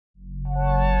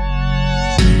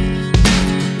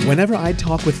Whenever I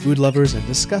talk with food lovers and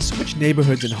discuss which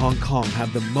neighborhoods in Hong Kong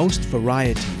have the most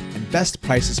variety and best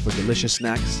prices for delicious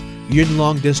snacks, Yuen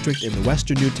Long District in the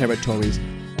Western New Territories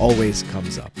always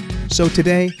comes up. So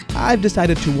today, I've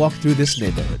decided to walk through this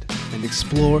neighborhood and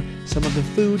explore some of the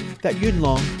food that Yuen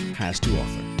Long has to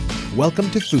offer. Welcome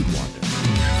to Food Wander.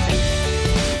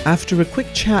 After a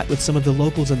quick chat with some of the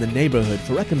locals in the neighborhood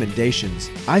for recommendations,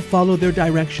 I follow their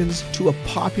directions to a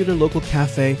popular local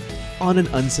cafe on an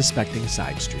unsuspecting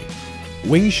side street.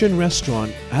 Wing Shun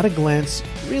Restaurant, at a glance,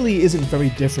 really isn't very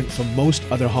different from most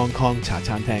other Hong Kong cha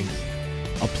chan tangs.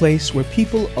 A place where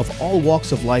people of all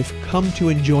walks of life come to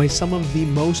enjoy some of the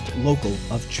most local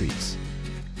of treats.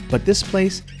 But this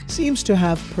place seems to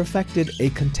have perfected a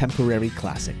contemporary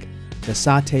classic, the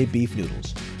satay beef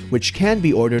noodles, which can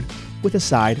be ordered with a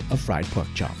side of fried pork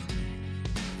chop.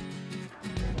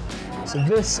 So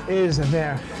this is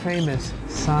their famous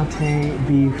satay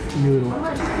beef noodle.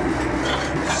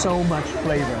 So much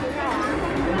flavor.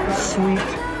 Sweet,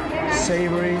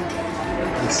 savory,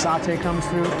 the satay comes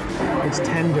through. It's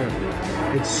tender,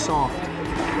 it's soft,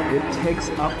 it takes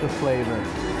up the flavor.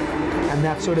 And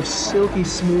that sort of silky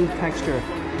smooth texture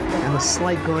and the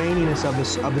slight graininess of the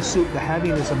soup, the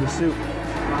heaviness of the soup,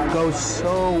 goes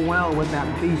so well with that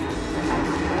beef.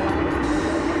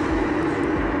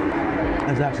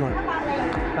 That's excellent.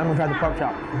 I'm gonna try the pork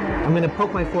chop. I'm gonna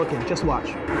poke my fork in, just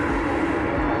watch.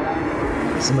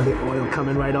 Some of the oil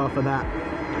coming right off of that.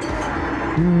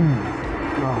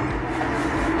 Oh,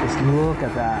 just look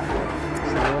at that.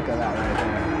 Just look at that right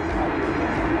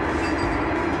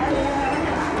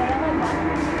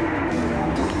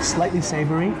there. Slightly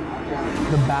savory.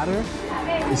 The batter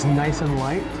is nice and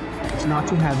light. It's not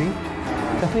too heavy.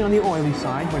 Definitely on the oily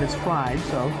side, but it's fried,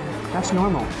 so that's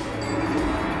normal.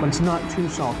 But it's not too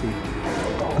salty.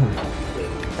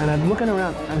 And I'm looking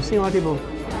around, I'm seeing a lot of people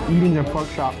eating their pork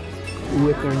chop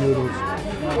with their noodles.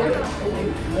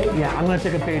 Yeah, I'm gonna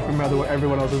take a page from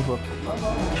everyone else's book.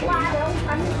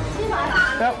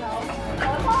 Yep.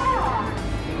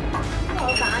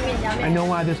 I know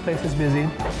why this place is busy,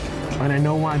 and I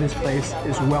know why this place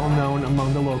is well known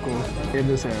among the locals in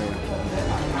this area.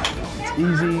 It's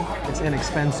easy, it's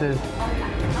inexpensive,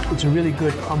 it's a really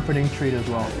good, comforting treat as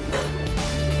well.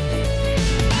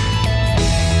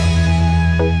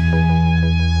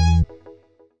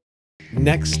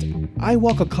 Next, I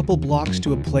walk a couple blocks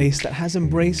to a place that has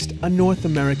embraced a North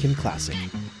American classic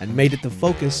and made it the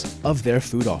focus of their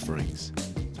food offerings: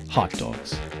 hot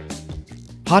dogs.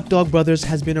 Hot Dog Brothers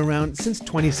has been around since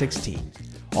 2016,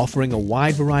 offering a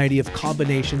wide variety of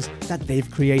combinations that they've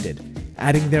created,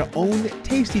 adding their own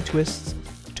tasty twists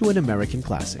to an American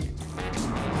classic.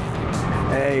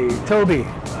 Hey, Toby.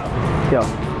 Yo,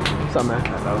 what's up, man?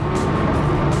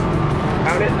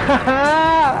 Found it?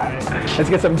 Let's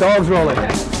get some dogs rolling.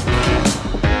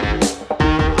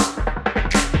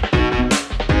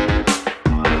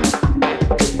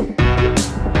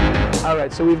 All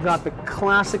right, so we've got the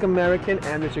classic American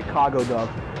and the Chicago dog.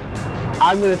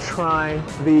 I'm gonna try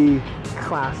the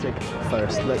classic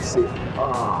first. Let's see.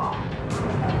 Oh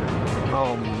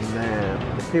man.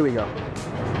 Here we go.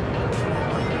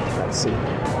 Let's see.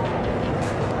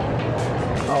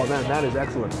 Oh man, that is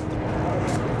excellent.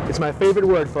 It's my favorite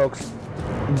word, folks.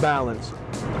 Balance.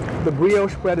 The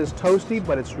brioche bread is toasty,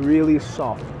 but it's really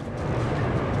soft.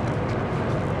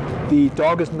 The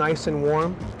dog is nice and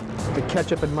warm. The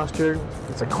ketchup and mustard,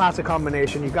 it's a classic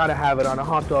combination. You gotta have it on a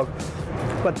hot dog.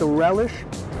 But the relish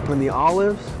and the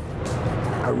olives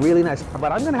are really nice.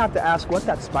 But I'm gonna have to ask what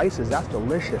that spice is. That's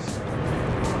delicious.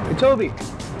 Hey, Toby,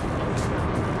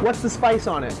 what's the spice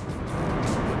on it?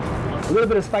 A little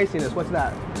bit of spiciness. What's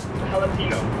that?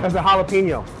 Jalapeno. That's the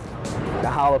jalapeno. The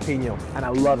jalapeno, and I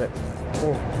love it.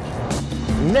 Oh.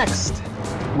 Next,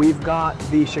 we've got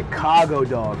the Chicago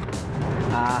dog.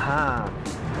 Aha.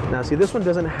 Now see, this one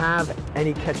doesn't have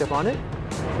any ketchup on it.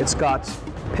 It's got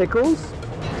pickles.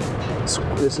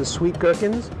 This is sweet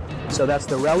gherkins. So that's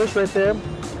the relish right there,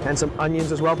 and some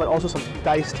onions as well, but also some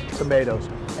diced tomatoes.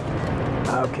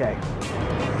 Okay.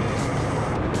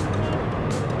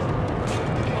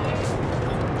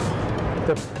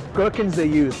 The gherkins they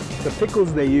use, the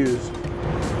pickles they use,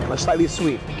 are slightly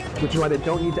sweet, which is why they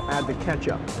don't need to add the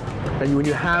ketchup. And when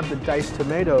you have the diced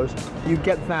tomatoes, you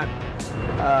get that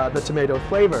the tomato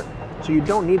flavor, so you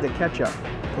don't need the ketchup.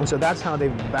 And so that's how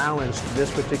they've balanced this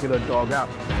particular dog out.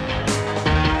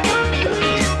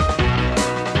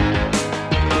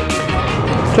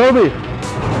 Toby!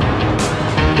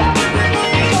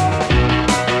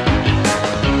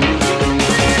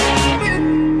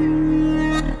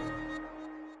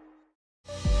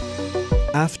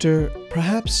 After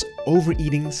perhaps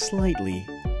overeating slightly,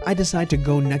 I decide to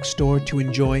go next door to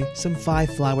enjoy some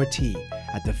 5-flower tea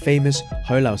at the famous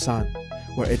San,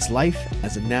 where its life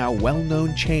as a now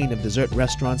well-known chain of dessert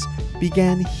restaurants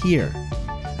began here,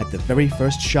 at the very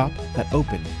first shop that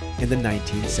opened in the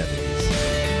 1970s.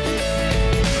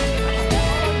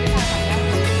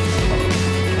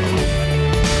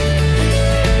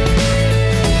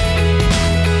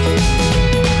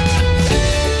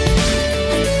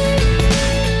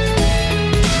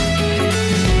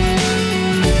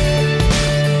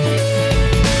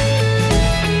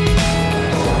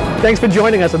 Thanks for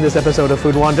joining us on this episode of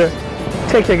Food Wander.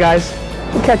 Take care, guys.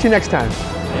 We'll catch you next time.